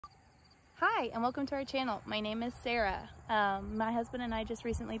Hi, and welcome to our channel. My name is Sarah. My husband and I just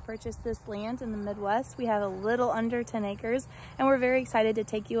recently purchased this land in the Midwest. We have a little under 10 acres, and we're very excited to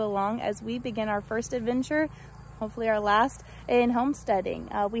take you along as we begin our first adventure, hopefully our last, in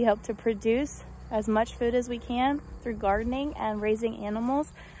homesteading. We hope to produce as much food as we can through gardening and raising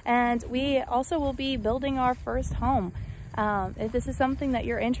animals, and we also will be building our first home. If this is something that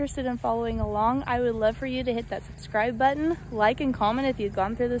you're interested in following along, I would love for you to hit that subscribe button, like and comment if you've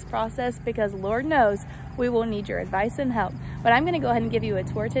gone through this process, because Lord knows we will need your advice and help. But I'm going to go ahead and give you a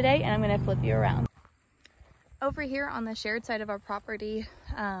tour today, and I'm going to flip you around. Over here on the shared side of our property,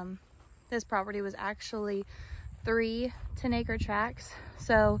 this property was actually 3 10-acre tracts.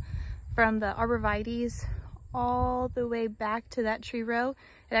 So from the arborvitaes all the way back to that tree row,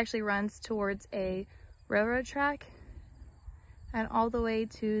 it actually runs towards a railroad track, and all the way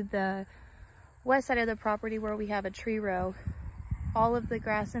to the west side of the property where we have a tree row. All of the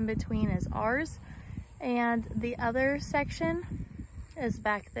grass in between is ours, and the other section is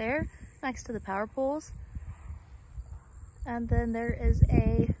back there next to the power poles. And then there is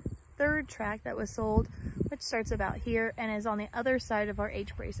a third tract that was sold, which starts about here and is on the other side of our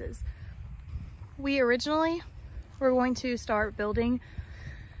H braces. We originally were going to start building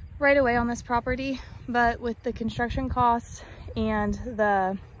right away on this property, but with the construction costs and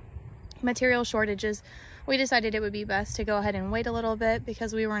the material shortages, we decided it would be best to go ahead and wait a little bit,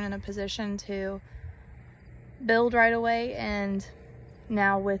 because we weren't in a position to build right away. And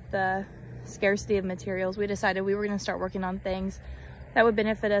now with the scarcity of materials, we decided we were going to start working on things that would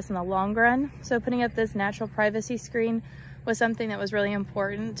benefit us in the long run. So putting up this natural privacy screen was something that was really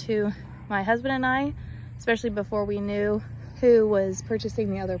important to my husband and I, especially before we knew who was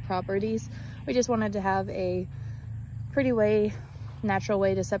purchasing the other properties. We just wanted to have a pretty natural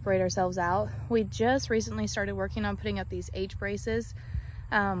way to separate ourselves out. We just recently started working on putting up these H braces.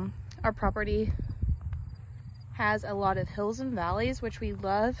 Our property has a lot of hills and valleys, which we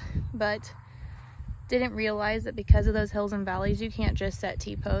love, but didn't realize that because of those hills and valleys, you can't just set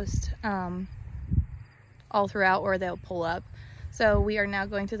T-posts all throughout or they'll pull up. So we are now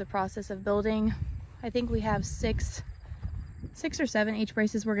going through the process of building. I think we have six or seven H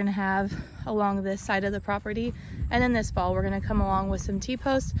braces we're going to have along this side of the property, and then this fall we're going to come along with some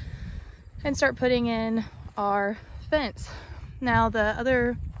T-posts and start putting in our fence. Now the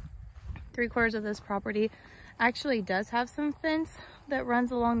other 3/4 of this property actually does have some fence that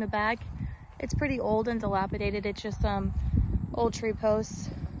runs along the back. It's pretty old and dilapidated. It's just some old tree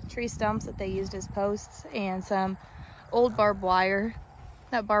stumps that they used as posts, and some old barbed wire.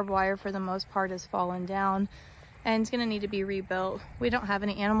 That barbed wire for the most part has fallen down and it's going to need to be rebuilt. We don't have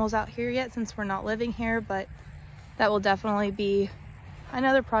any animals out here yet since we're not living here, but that will definitely be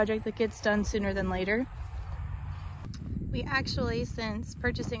another project that gets done sooner than later. We actually, since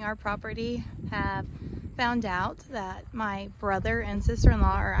purchasing our property, have found out that my brother and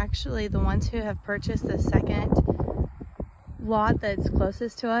sister-in-law are actually the ones who have purchased the second lot that's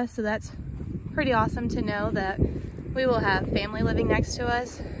closest to us. So that's pretty awesome to know that we will have family living next to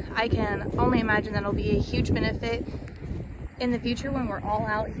us. I can only imagine that'll be a huge benefit in the future when we're all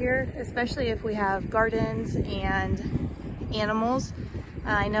out here, especially if we have gardens and animals.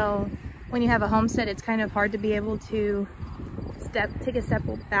 I know when you have a homestead, it's kind of hard to be able to take a step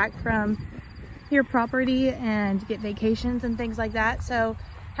back from your property and get vacations and things like that. So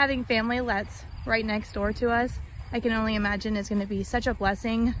having family that's right next door to us, I can only imagine is going to be such a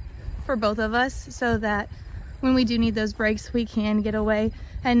blessing for both of us, so that when we do need those breaks, we can get away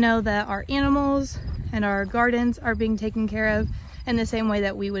and know that our animals and our gardens are being taken care of in the same way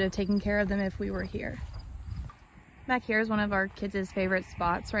that we would have taken care of them if we were here. Back here is one of our kids' favorite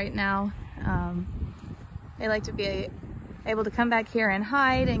spots right now. They like to be able to come back here and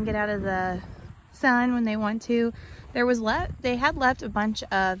hide and get out of the sun when they want to. They had left a bunch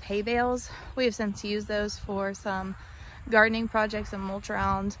of hay bales. We have since used those for some gardening projects and mulch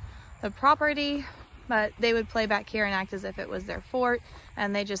around the property, but they would play back here and act as if it was their fort,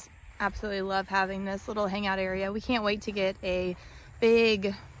 and they just absolutely love having this little hangout area. We can't wait to get a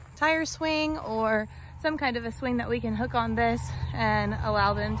big tire swing or some kind of a swing that we can hook on this and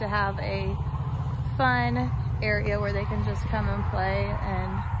allow them to have a fun area where they can just come and play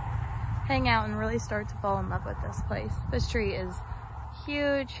and hang out and really start to fall in love with this place. This tree is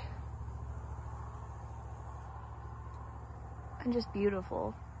huge and just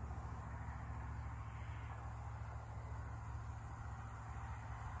beautiful.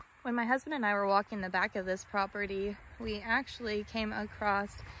 When my husband and I were walking the back of this property, we actually came across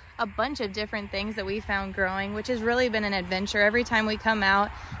a bunch of different things that we found growing, which has really been an adventure. Every time we come out,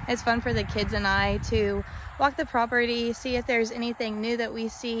 it's fun for the kids and I to walk the property, see if there's anything new that we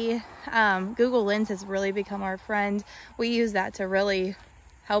see. Google Lens has really become our friend. We use that to really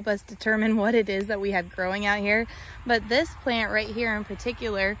help us determine what it is that we have growing out here. But this plant right here in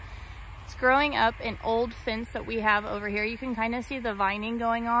particular, it's growing up an old fence that we have over here. You can kind of see the vining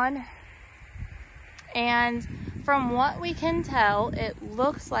going on. And from what we can tell, it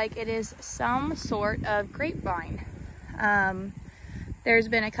looks like it is some sort of grapevine. There's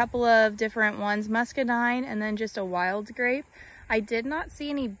been a couple of different ones, muscadine and then just a wild grape. I did not see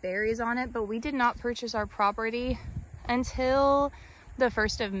any berries on it, but we did not purchase our property until the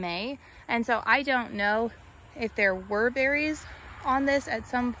 1st of May. And so I don't know if there were berries on this at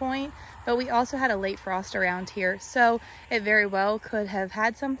some point, but we also had a late frost around here. So it very well could have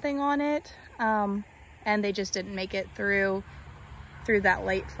had something on it. And they just didn't make it through that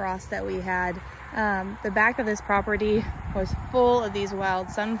late frost that we had. The back of this property was full of these wild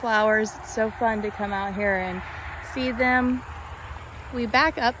sunflowers. It's so fun to come out here and see them. We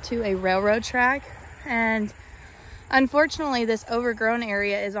back up to a railroad track, and unfortunately this overgrown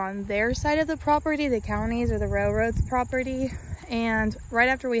area is on their side of the property, the county's or the railroad's property. And right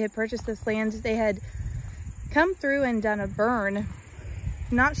after we had purchased this land, they had come through and done a burn.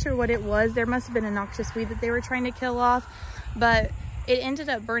 Not sure what it was. There must have been a noxious weed that they were trying to kill off, but it ended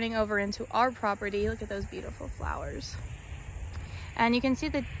up burning over into our property. Look at those beautiful flowers. And you can see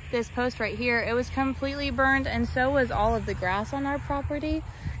that this post right here, it was completely burned, and so was all of the grass on our property.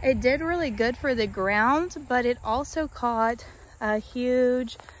 It did really good for the ground, but it also caught a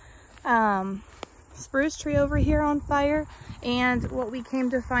huge spruce tree over here on fire. And what we came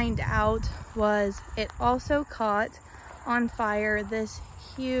to find out was it also caught on fire this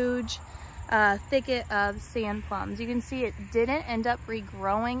huge thicket of sand plums. You can see it didn't end up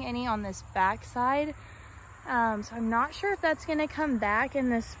regrowing any on this back side. So I'm not sure if that's going to come back in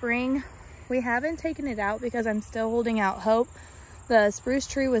the spring. We haven't taken it out because I'm still holding out hope. The spruce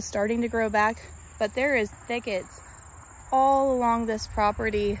tree was starting to grow back, but there is thickets all along this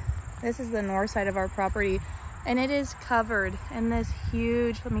property. This is the north side of our property, and it is covered in this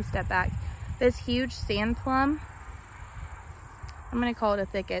huge, let me step back, this huge sand plum. I'm gonna call it a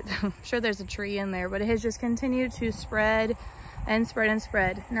thicket. I'm sure there's a tree in there, but it has just continued to spread and spread and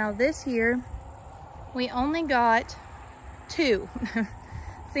spread. Now this year, we only got 2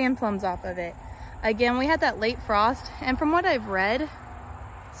 sand plums off of it. Again, we had that late frost, and from what I've read,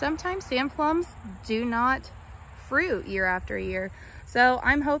 sometimes sand plums do not fruit year after year. So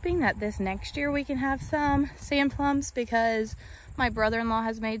I'm hoping that this next year we can have some sand plums, because my brother-in-law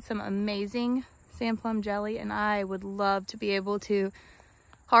has made some amazing sand plum jelly, and I would love to be able to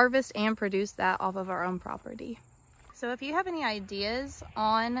harvest and produce that off of our own property. So if you have any ideas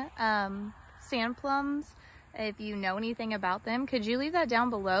on sand plums, if you know anything about them, could you leave that down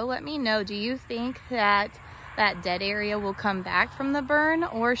below? Let me know. Do you think that that dead area will come back from the burn,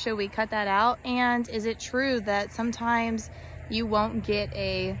 or should we cut that out? And is it true that sometimes you won't get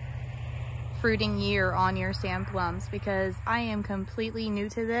a fruiting year on your sand plums? Because I am completely new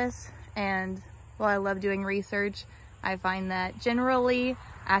to this, and while I love doing research, I find that generally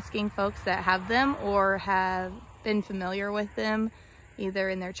asking folks that have them or have been familiar with them either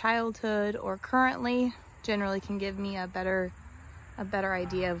in their childhood or currently generally can give me a better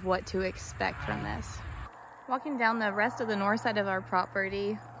idea of what to expect from this. Walking down the rest of the north side of our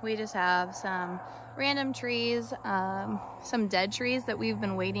property, we just have some random trees, some dead trees that we've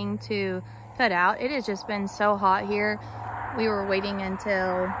been waiting to cut out. It has just been so hot here. We were waiting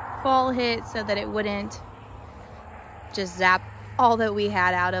until fall hit so that it wouldn't just zap all that we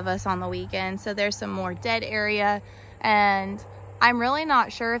had out of us on the weekend. So there's some more dead area, and I'm really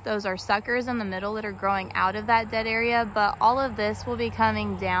not sure if those are suckers in the middle that are growing out of that dead area, but all of this will be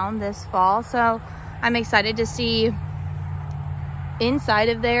coming down this fall. So I'm excited to see inside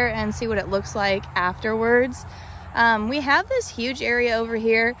of there and see what it looks like afterwards. We have this huge area over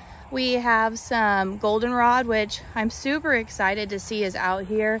here. We have some goldenrod, which I'm super excited to see is out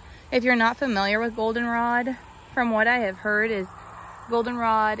here. If you're not familiar with goldenrod, from what I have heard, is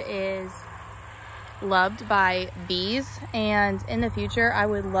goldenrod is loved by bees, and in the future I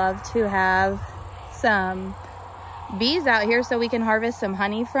would love to have some bees out here so we can harvest some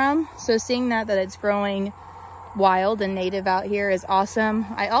honey from. So seeing that it's growing wild and native out here is awesome.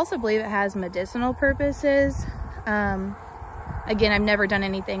 I also believe it has medicinal purposes. Again, I've never done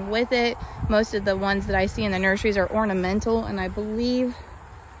anything with it. Most of the ones that I see in the nurseries are ornamental, and I believe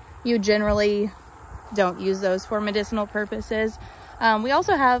you generally don't use those for medicinal purposes. We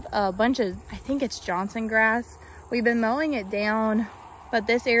also have a bunch of, I think it's Johnson grass, We've been mowing it down, but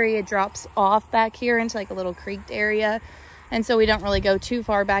this area drops off back here into like a little creeked area. And so we don't really go too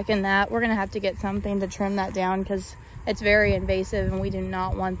far back in that. We're gonna have to get something to trim that down because it's very invasive and we do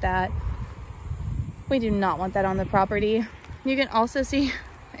not want that. We do not want that on the property. You can also see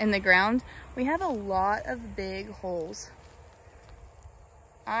in the ground, we have a lot of big holes.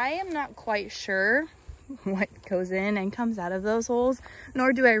 I am not quite sure what goes in and comes out of those holes,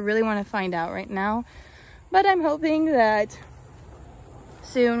 nor do I really want to find out right now. But I'm hoping that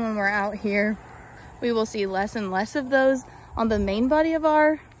soon when we're out here, we will see less and less of those on the main body of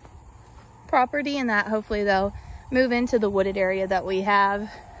our property, and that hopefully they'll move into the wooded area that we have.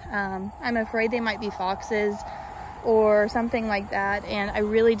 I'm afraid they might be foxes or something like that, and I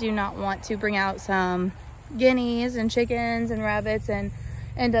really do not want to bring out some guineas and chickens and rabbits and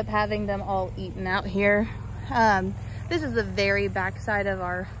end up having them all eaten out here. This is the very back side of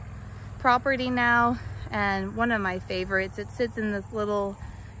our property now, and one of my favorites. It sits in this little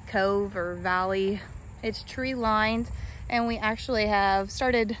cove or valley. It's tree lined, and we actually have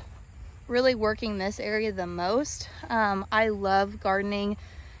started really working this area the most. I love gardening,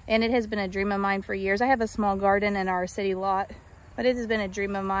 and it has been a dream of mine for years. I have a small garden in our city lot, but it has been a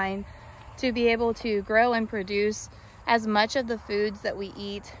dream of mine to be able to grow and produce as much of the foods that we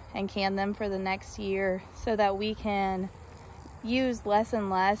eat and can them for the next year, so that we can use less and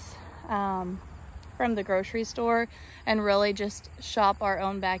less from the grocery store and really just shop our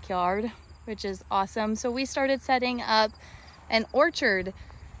own backyard, which is awesome. So we started setting up an orchard,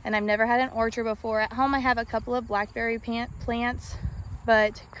 and I've never had an orchard before. At home I have a couple of blackberry plants,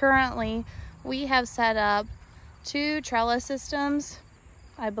 but currently we have set up 2 trellis systems.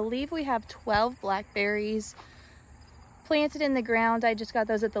 I believe we have 12 blackberries planted in the ground. I just got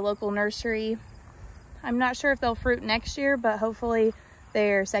those at the local nursery. I'm not sure if they'll fruit next year, but hopefully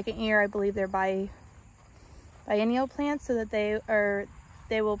their second year. I believe they're biennial plants, so that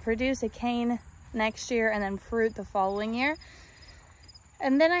they will produce a cane next year and then fruit the following year.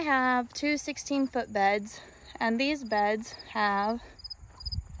 And then I have 2 16-foot beds, and these beds have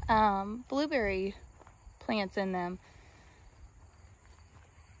blueberry plants in them.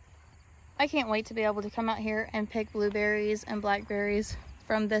 I can't wait to be able to come out here and pick blueberries and blackberries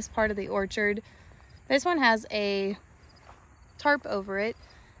from this part of the orchard. This one has a tarp over it.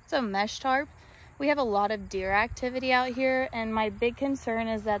 It's a mesh tarp. We have a lot of deer activity out here, and my big concern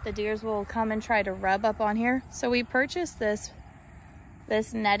is that the deers will come and try to rub up on here. So we purchased this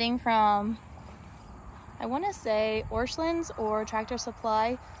netting from, I want to say Orchlands or Tractor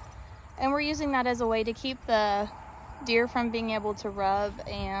Supply, and we're using that as a way to keep the deer from being able to rub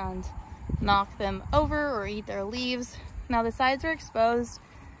and knock them over or eat their leaves. Now the sides are exposed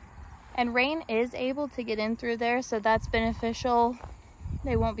and rain is able to get in through there, so that's beneficial.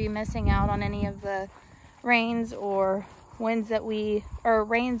 They won't be missing out on any of the rains or winds that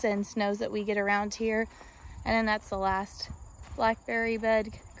rains and snows that we get around here. And then that's the last blackberry bed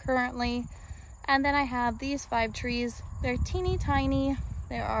currently. And then I have these 5 trees. They're teeny tiny.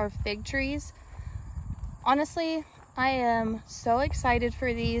 They are fig trees. Honestly, I am so excited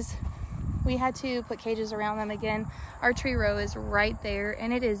for these. We had to put cages around them again. Our tree row is right there,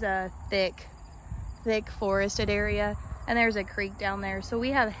 and it is a thick forested area, and there's a creek down there. So we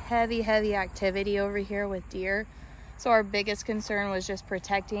have heavy activity over here with deer. So our biggest concern was just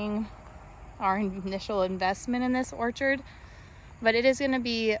protecting our initial investment in this orchard. But it is going to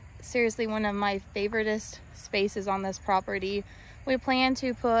be seriously one of my favoriteest spaces on this property. We plan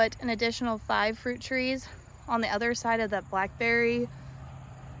to put an additional 5 fruit trees on the other side of that blackberry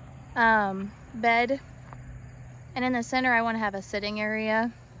bed, and in the center I want to have a sitting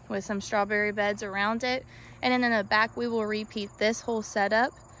area with some strawberry beds around it, and then in the back we will repeat this whole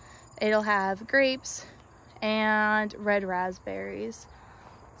setup. It'll have grapes and red raspberries.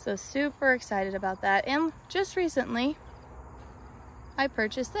 So super excited about that. And just recently I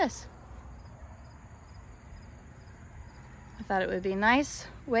purchased this. I thought it would be a nice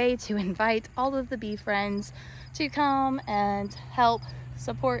way to invite all of the bee friends to come and help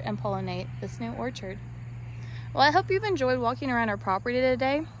support and pollinate this new orchard. Well, I hope you've enjoyed walking around our property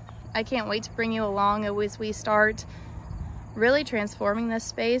today. I can't wait to bring you along as we start really transforming this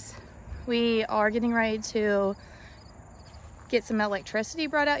space. We are getting ready to get some electricity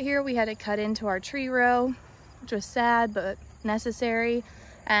brought out here. We had to cut into our tree row, which was sad but necessary,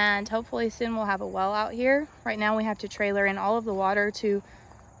 and hopefully soon we'll have a well out here. Right now we have to trailer in all of the water to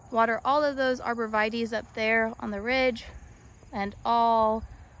water all of those arborvitaes up there on the ridge and all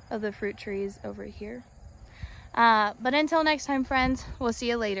of the fruit trees over here. But until next time, friends, we'll see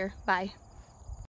you later. Bye.